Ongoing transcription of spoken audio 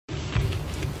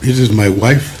This is my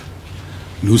wife,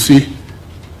 Lucy,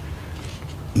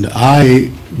 and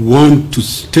I want to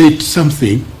state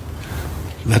something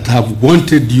that I've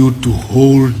wanted you to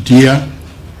hold dear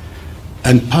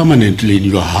and permanently in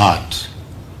your heart.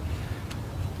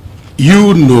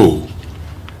 You know,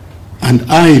 and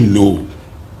I know,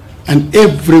 and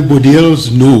everybody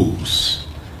else knows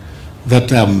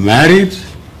that I'm married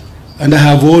and I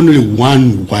have only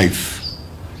one wife.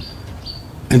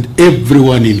 And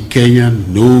everyone in Kenya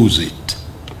knows it.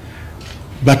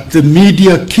 But the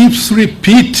media keeps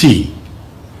repeating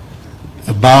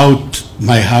about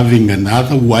my having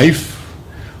another wife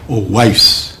or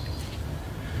wives.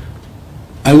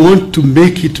 I want to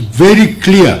make it very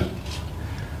clear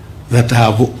that I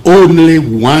have only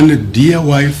one dear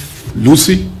wife,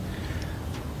 Lucy,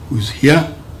 who's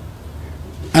here,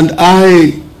 and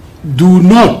I do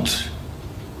not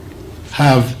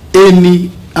have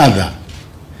any other.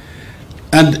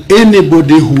 And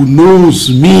anybody who knows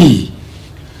me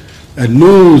and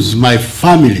knows my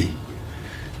family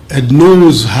and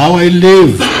knows how I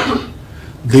live,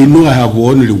 they know I have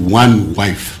only one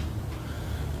wife.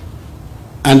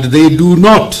 And they do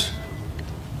not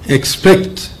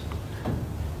expect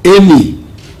any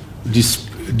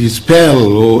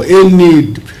dispel or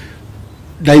any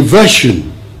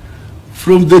diversion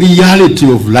from the reality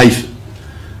of life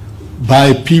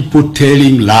by people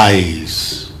telling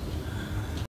lies.